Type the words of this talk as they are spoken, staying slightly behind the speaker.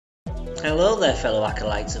Hello there fellow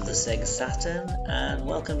acolytes of the Sega Saturn, and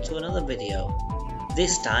welcome to another video.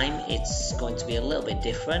 This time it's going to be a little bit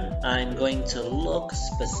different. I'm going to look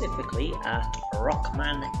specifically at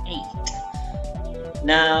Rockman 8.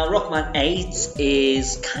 Now Rockman 8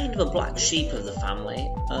 is kind of a black sheep of the family.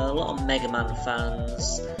 A lot of Mega Man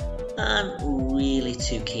fans aren't really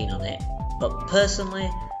too keen on it, but personally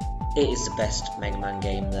it is the best Mega Man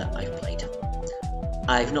game that I've played.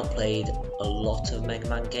 I've not played a lot of Mega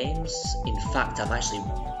Man games. In fact, I'm actually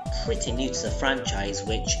pretty new to the franchise,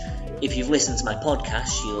 which if you've listened to my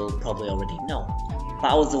podcast you'll probably already know. But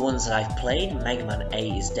out of the ones that I've played, Mega Man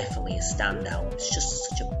 8 is definitely a standout. It's just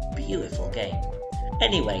such a beautiful game.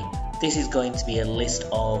 Anyway, this is going to be a list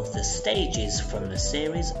of the stages from the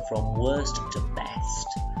series from worst to best.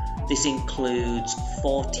 This includes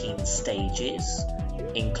 14 stages,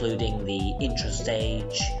 including the intro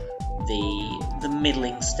stage, the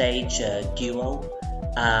middling stage, duo,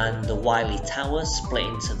 and the Wily Tower, split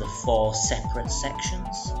into the 4 separate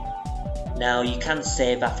sections. Now you can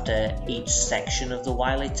save after each section of the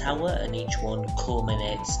Wily Tower, and each one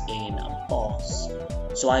culminates in a boss,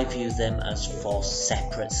 so I view them as 4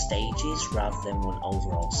 separate stages rather than one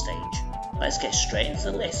overall stage. Let's get straight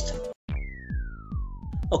into the list.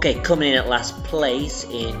 Okay, coming in at last place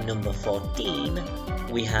in number 14,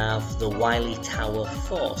 we have the Wily Tower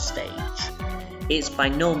 4 stage. It's by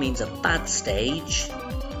no means a bad stage,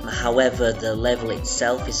 however the level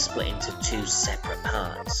itself is split into 2 separate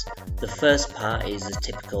parts. The first part is a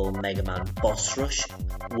typical Mega Man boss rush,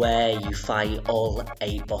 where you fight all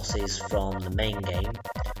 8 bosses from the main game,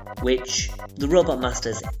 which the Robot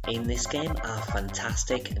Masters in this game are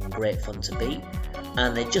fantastic and great fun to beat,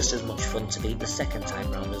 and they're just as much fun to beat the second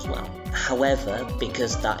time round as well. However,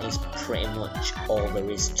 because that is pretty much all there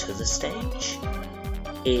is to the stage,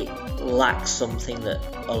 it lacks something that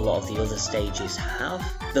a lot of the other stages have.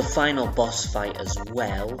 The final boss fight as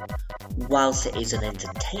well, whilst it is an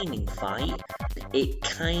entertaining fight, it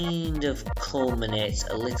kind of culminates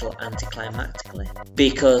a little anticlimactically,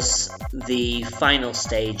 because the final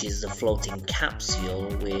stage is the floating capsule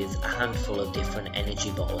with a handful of different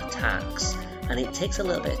energy bottle attacks, and it takes a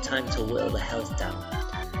little bit of time to whittle the health down.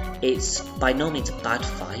 It's by no means a bad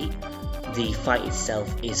fight. The fight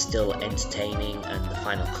itself is still entertaining, and the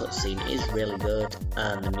final cutscene is really good,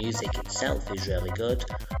 and the music itself is really good,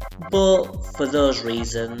 but for those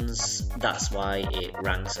reasons, that's why it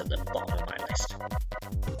ranks at the bottom of my list.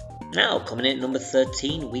 Now, coming in at number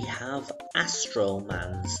 13, we have Astro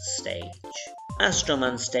Man's stage. Astro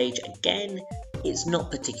Man's stage, again, it's not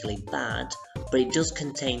particularly bad, but it does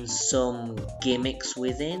contain some gimmicks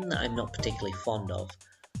within that I'm not particularly fond of.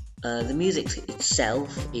 The music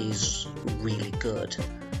itself is really good,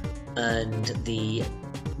 and the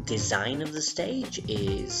design of the stage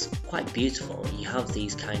is quite beautiful. You have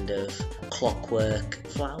these kind of clockwork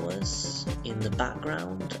flowers in the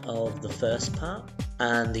background of the first part,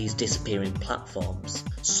 and these disappearing platforms.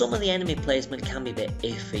 Some of the enemy placement can be a bit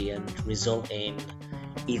iffy and result in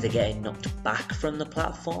either getting knocked back from the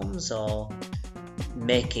platforms or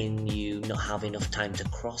making you not have enough time to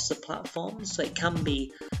cross the platforms, so it can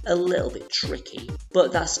be a little bit tricky,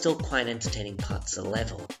 but that's still quite an entertaining part to the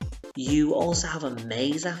level. You also have a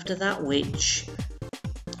maze after that, which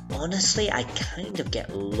honestly I kind of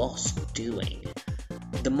get lost doing.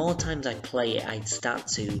 The more times I play it, I'd start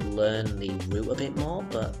to learn the route a bit more,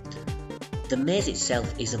 but the maze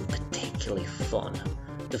itself isn't particularly fun.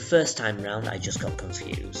 The first time round I just got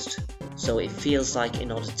confused. So it feels like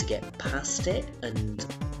in order to get past it and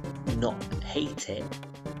not hate it,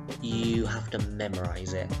 you have to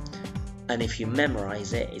memorize it. And if you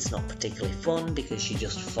memorize it, it's not particularly fun because you're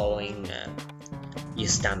just following your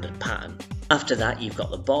standard pattern. After that, you've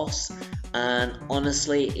got the boss, and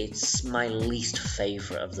honestly, it's my least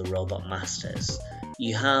favourite of the Robot Masters.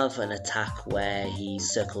 You have an attack where he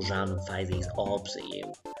circles around and fires these orbs at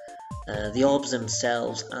you. The orbs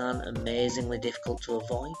themselves aren't amazingly difficult to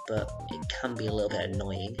avoid, but it can be a little bit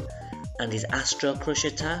annoying. And his Astro Crush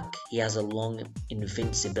attack, he has a long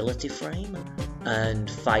invincibility frame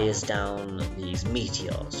and fires down these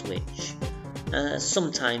meteors, which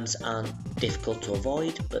sometimes aren't difficult to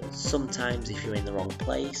avoid, but sometimes if you're in the wrong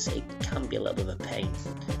place, it can be a little bit of a pain.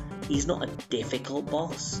 He's not a difficult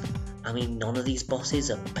boss. I mean, none of these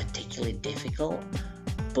bosses are particularly difficult,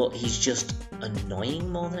 but he's just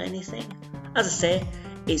annoying more than anything. As I say,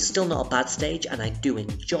 it's still not a bad stage and I do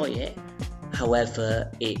enjoy it,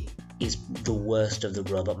 however it is the worst of the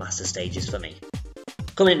Robot Master stages for me.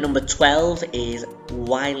 Coming at number 12 is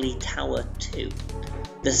Wily Tower 2.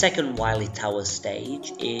 The second Wily Tower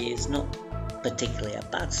stage is not particularly a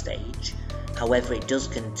bad stage, however it does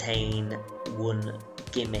contain one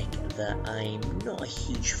gimmick that I'm not a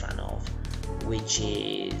huge fan of, which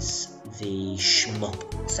is the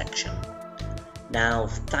shmup section. Now,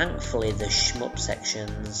 thankfully, the shmup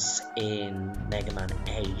sections in Mega Man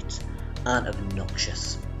 8 aren't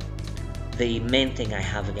obnoxious. The main thing I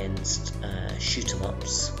have against shoot 'em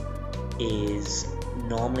ups is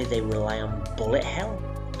normally they rely on bullet hell,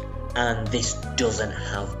 and this doesn't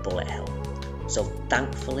have bullet hell. So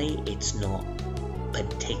thankfully, it's not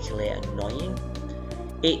particularly annoying.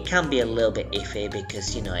 It can be a little bit iffy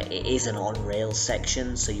because, you know, it is an on-rail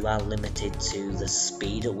section, so you are limited to the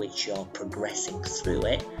speed at which you're progressing through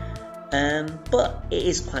it, but it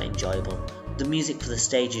is quite enjoyable. The music for the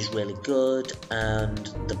stage is really good, and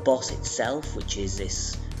the boss itself, which is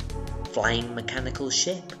this flying mechanical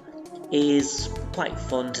ship, is quite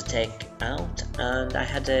fun to take out, and I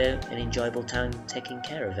had an enjoyable time taking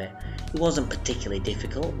care of it. It wasn't particularly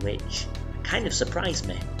difficult, which kind of surprised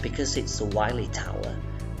me, because it's the Wily Tower.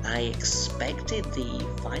 I expected the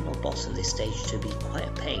final boss of this stage to be quite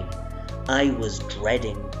a pain. I was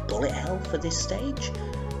dreading bullet hell for this stage,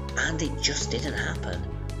 and it just didn't happen,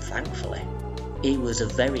 thankfully. It was a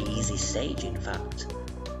very easy stage, in fact,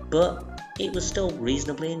 but it was still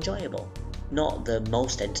reasonably enjoyable. Not the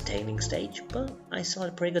most entertaining stage, but I still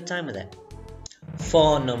had a pretty good time with it.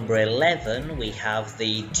 For number 11, we have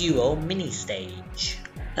the Duo mini stage.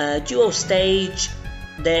 Duo stage,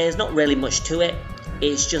 there's not really much to it.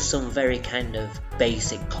 It's just some very kind of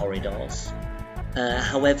basic corridors.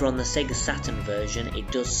 However, on the Sega Saturn version,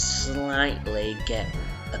 it does slightly get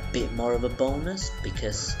a bit more of a bonus,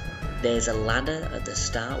 because there's a ladder at the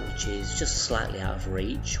start which is just slightly out of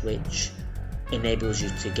reach, which enables you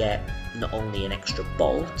to get not only an extra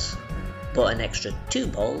bolt, but an extra 2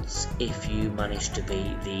 bolts if you manage to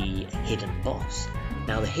be the hidden boss.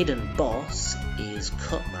 Now, the hidden boss is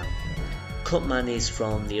Cutman. Cutman is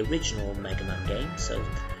from the original Mega Man game, so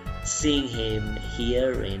seeing him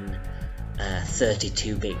here in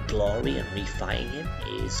 32-bit glory and refighting him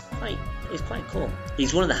is quite cool.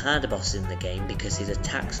 He's one of the harder bosses in the game because his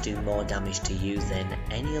attacks do more damage to you than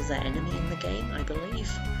any other enemy in the game, I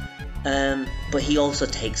believe. But he also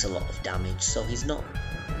takes a lot of damage, so he's not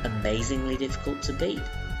amazingly difficult to beat,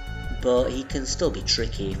 but he can still be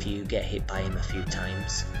tricky if you get hit by him a few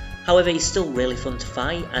times. However, he's still really fun to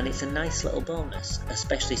fight, and it's a nice little bonus,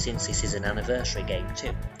 especially since this is an anniversary game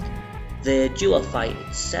too. The duo fight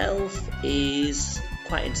itself is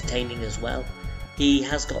quite entertaining as well. He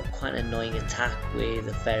has got quite an annoying attack with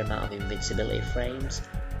a fair amount of invincibility frames,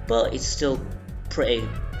 but it's still pretty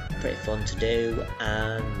fun to do,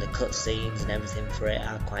 and the cutscenes and everything for it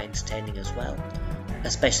are quite entertaining as well,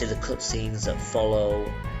 especially the cutscenes that follow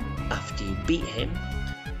after you beat him.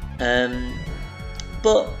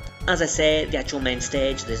 But as I say, the actual main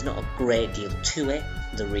stage, there's not a great deal to it,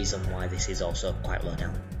 the reason why this is also quite low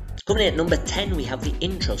down. Coming in at number 10, we have the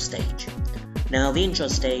intro stage. Now, the intro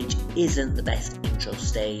stage isn't the best intro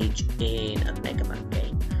stage in a Mega Man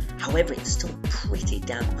game, however it's still pretty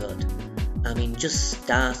damn good. I mean, just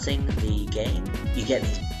starting the game, you get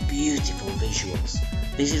these beautiful visuals.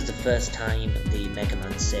 This is the first time the Mega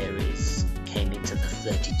Man series came into the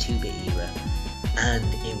 32-bit era, and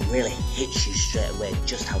it really hits you straight away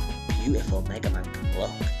just how beautiful Mega Man can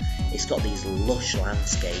look. It's got these lush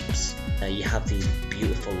landscapes, you have these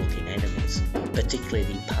beautiful looking enemies, particularly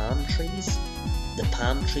the palm trees. The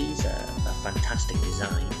palm trees are a fantastic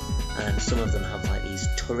design, and some of them have like these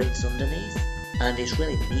turrets underneath, and it's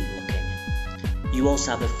really neat looking. You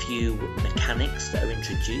also have a few mechanics that are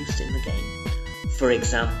introduced in the game. For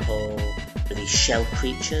example, these shell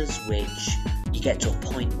creatures, which you get to a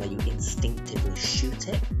point where you instinctively shoot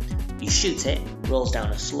it. You shoot it, rolls down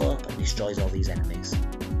a slope and destroys all these enemies.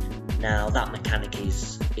 Now, that mechanic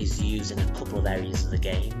is used in a couple of areas of the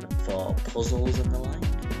game for puzzles and the like,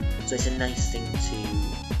 so it's a nice thing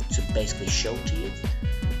to basically show to you.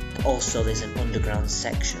 Also, there's an underground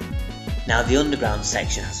section. Now, the underground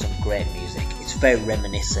section has some great music. It's very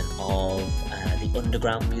reminiscent of the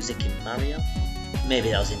underground music in Mario. Maybe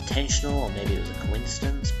that was intentional, or maybe it was a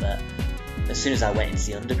coincidence, but as soon as I went into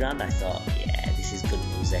the underground, I thought, yeah, this is good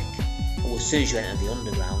music. Well, as soon as you enter the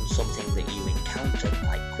underground, something that you encounter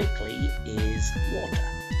quite quickly is water.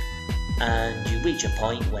 And you reach a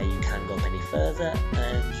point where you can't go any further,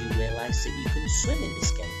 and you realise that you can swim in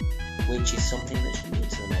this game, which is something that's unique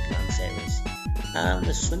to the Mega Man series. And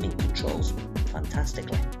the swimming controls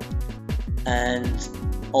fantastically. And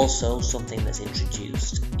also, something that's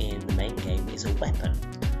introduced in the main game is a weapon.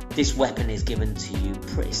 This weapon is given to you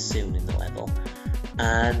pretty soon in the level,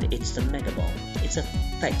 and it's the Mega Ball. It's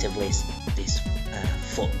effectively this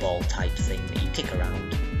football type thing that you kick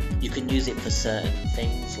around. You can use it for certain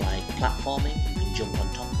things like platforming, you can can jump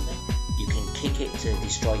on top of it, you can kick it to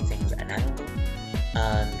destroy things at an angle,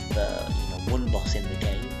 and for one boss in the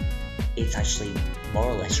game, it's actually more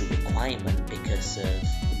or less a requirement because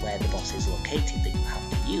of where the boss is located that you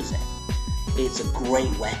have to use it. It's a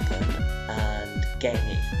great weapon, and getting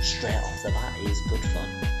it straight off the bat is good fun.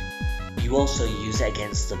 You also use it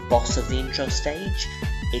against the boss of the intro stage.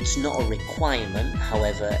 It's not a requirement,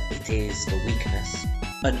 however it is the weakness.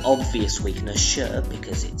 An obvious weakness, sure,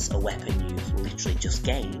 because it's a weapon you've literally just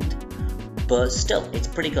gained, but still, it's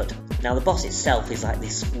pretty good. Now the boss itself is like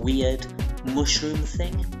this weird mushroom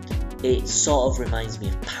thing. It sort of reminds me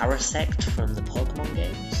of Parasect from the Pokemon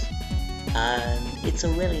games, and it's a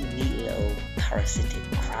really neat little parasitic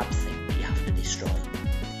crab thing that you have to destroy.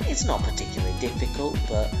 It's not particularly difficult,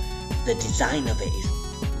 but the design of it is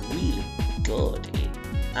really good.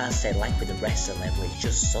 As I said, like with the rest of the level, it's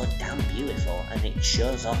just so damn beautiful, and it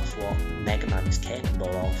shows off what Mega Man is capable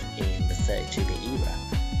of in the 32-bit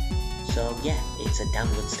era. So yeah, it's a damn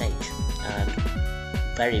good stage, and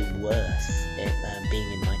very worth it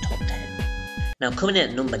being in my top 10. Now coming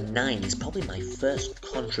in at number 9 is probably my first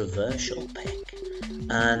controversial pick,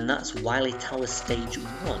 and that's Wily Tower Stage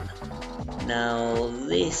 1. Now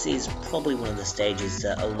this is probably one of the stages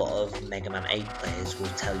that a lot of Mega Man 8 players will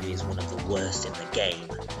tell you is one of the worst in the game,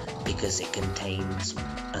 because it contains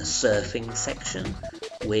a surfing section,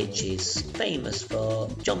 which is famous for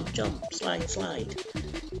jump jump, slide slide,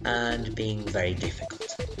 and being very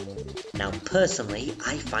difficult. Now personally,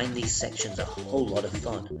 I find these sections a whole lot of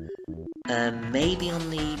fun. Maybe on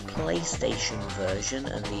the PlayStation version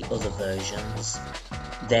and the other versions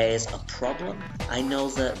there's a problem. I know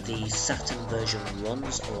that the Saturn version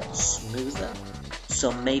runs a lot smoother,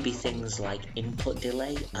 so maybe things like input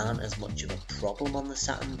delay aren't as much of a problem on the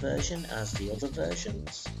Saturn version as the other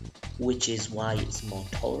versions, which is why it's more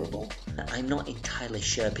tolerable. I'm not entirely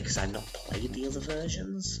sure because I've not played the other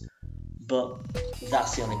versions, but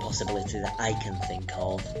that's the only possibility that I can think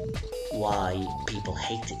of why people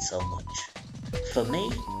hate it so much. For me,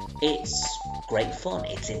 it's great fun,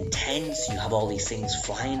 it's intense, you have all these things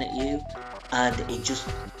flying at you, and it just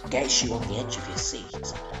gets you on the edge of your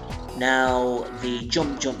seat. Now, the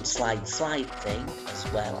jump jump slide slide thing as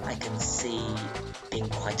well, I can see being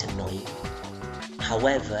quite annoying.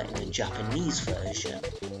 However, in the Japanese version,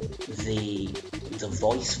 the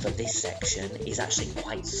voice for this section is actually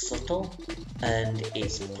quite subtle, and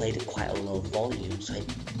it's played at quite a low volume, so it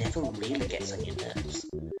never really gets on your nerves.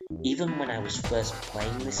 Even when I was first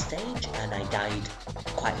playing this stage, and I died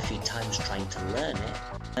quite a few times trying to learn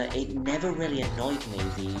it, it never really annoyed me,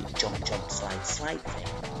 the jump jump slide slide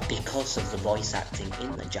thing, because of the voice acting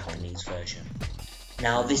in the Japanese version.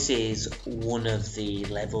 Now this is one of the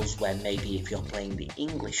levels where maybe if you're playing the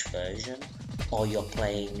English version, or you're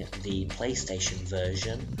playing the PlayStation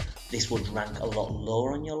version, this would rank a lot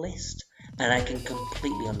lower on your list, and I can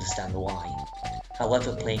completely understand why.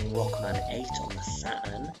 However, playing Rockman 8 on the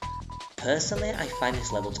Saturn, personally I find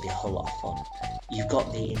this level to be a whole lot of fun. You've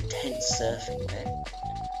got the intense surfing bit,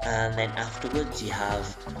 and then afterwards you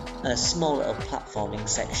have a small little platforming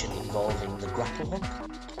section involving the grapple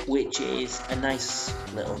hook, which is a nice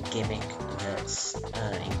little gimmick that's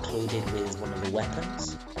included with one of the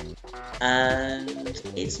weapons. And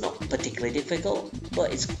it's not particularly difficult,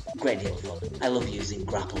 but it's a great deal of fun. I love using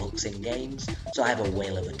grapple hooks in games, so I have a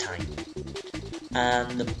whale of a time.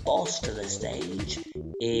 And the boss to the stage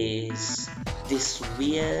is this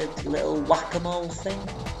weird little whack-a-mole thing.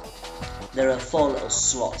 There are 4 little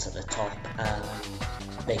slots at the top, and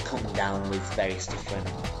they come down with various different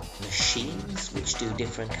machines which do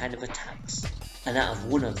different kind of attacks, and out of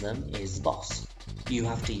one of them is the boss. You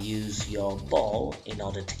have to use your ball in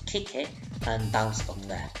order to kick it and bounce up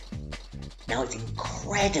there. Now it's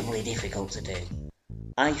incredibly difficult to do.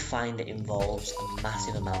 I find it involves a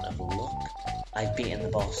massive amount of luck. I've beaten the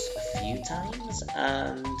boss a few times,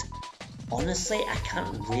 and honestly I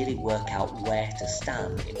can't really work out where to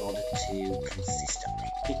stand in order to consistently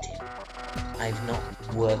hit him. I've not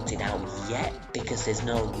worked it out yet because there's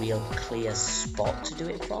no real clear spot to do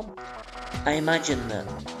it from. I imagine that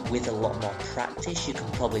with a lot more practice you can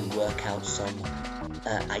probably work out some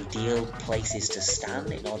ideal places to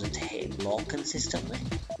stand in order to hit him more consistently.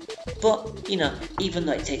 But, even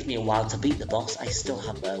though it takes me a while to beat the boss, I still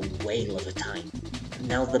have a whale of a time.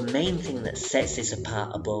 Now the main thing that sets this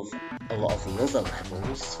apart above a lot of the other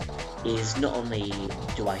levels is not only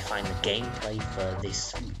do I find the gameplay for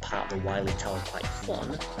this part of the Wily Tower quite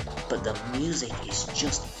fun, but the music is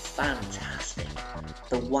just fantastic.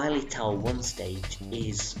 The Wily Tower 1 stage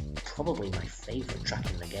is probably my favourite track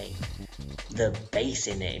in the game. The bass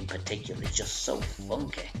in it in particular is just so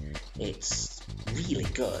funky. It's really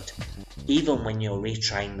good. Even when you're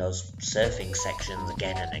retrying those surfing sections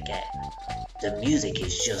again and again, the music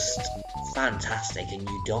is just fantastic and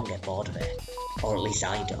you don't get bored of it. Or at least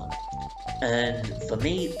I don't. And for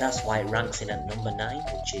me, that's why it ranks in at number 9,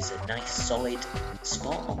 which is a nice solid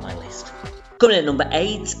spot on my list. Coming at number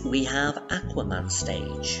 8, we have Aquaman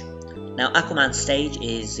Stage. Now, Aquaman Stage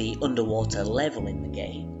is the underwater level in the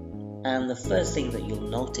game, and the first thing that you'll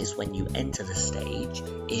notice when you enter the stage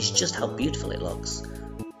is just how beautiful it looks.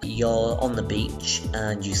 You're on the beach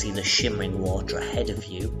and you see the shimmering water ahead of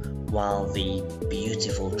you while the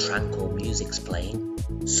beautiful tranquil music's playing.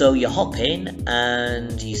 So you hop in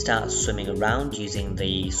and you start swimming around using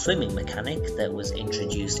the swimming mechanic that was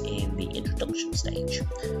introduced in the introduction stage.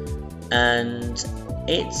 And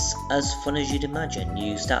it's as fun as you'd imagine.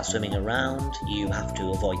 You start swimming around, you have to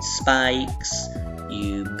avoid spikes,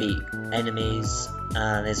 you beat enemies,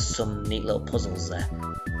 and there's some neat little puzzles there.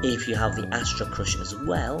 If you have the Astro Crush as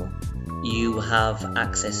well, you have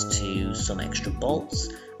access to some extra bolts,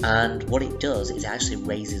 and what it does is it actually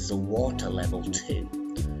raises the water level too.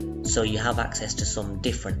 So you have access to some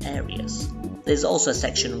different areas. There's also a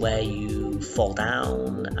section where you fall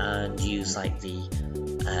down and use like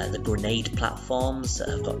the grenade platforms that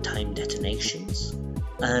have got timed detonations.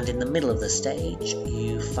 And in the middle of the stage,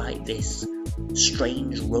 you fight this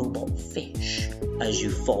strange robot fish as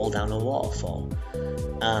you fall down a waterfall.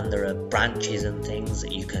 And there are branches and things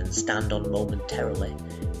that you can stand on momentarily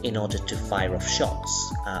in order to fire off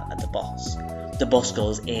shots at the boss. The boss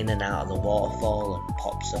goes in and out of the waterfall and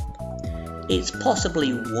pops up. It's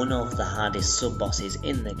possibly one of the hardest sub-bosses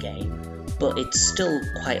in the game, but it's still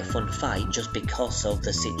quite a fun fight just because of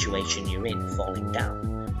the situation you're in, falling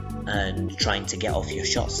down and trying to get off your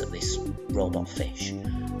shots at this robot fish.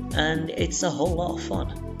 And it's a whole lot of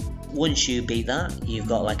fun. Once you beat that, you've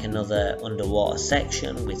got like another underwater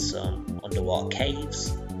section with some underwater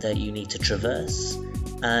caves that you need to traverse,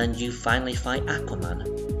 and you finally fight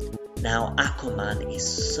Aquaman. Now, Aquaman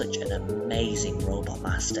is such an amazing robot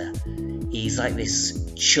master. He's like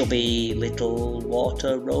this chubby little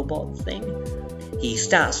water robot thing. He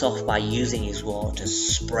starts off by using his water to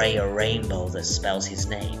spray a rainbow that spells his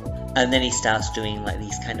name. And then he starts doing like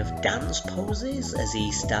these kind of dance poses as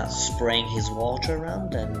he starts spraying his water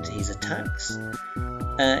around and his attacks.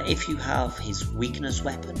 If you have his weakness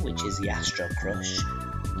weapon, which is the Astro Crush,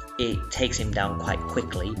 it takes him down quite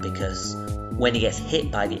quickly because when he gets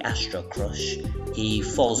hit by the Astro Crush, he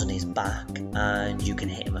falls on his back and you can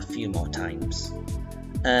hit him a few more times.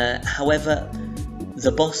 However,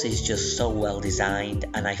 the boss is just so well designed,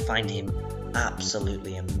 and I find him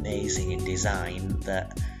absolutely amazing in design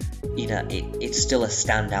that, you know, it's still a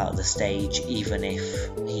standout of the stage even if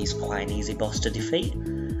he's quite an easy boss to defeat,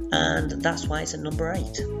 and that's why it's at number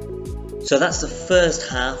 8. So that's the first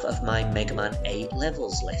half of my Mega Man 8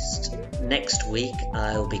 levels list. Next week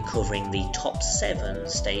I'll be covering the top 7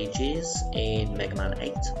 stages in Mega Man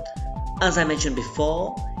 8. As I mentioned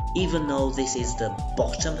before, even though this is the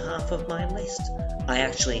bottom half of my list, I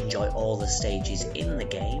actually enjoy all the stages in the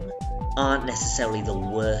game. Aren't necessarily the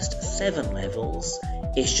worst 7 levels,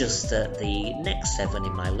 it's just that the next 7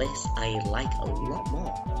 in my list I like a lot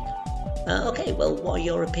more. Okay, well, what are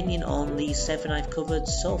your opinion on these 7 I've covered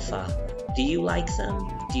so far? Do you like them?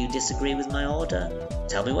 Do you disagree with my order?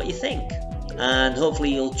 Tell me what you think. And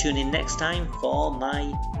hopefully you'll tune in next time for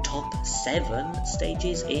my top 7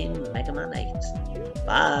 stages in Mega Man 8.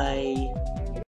 Bye!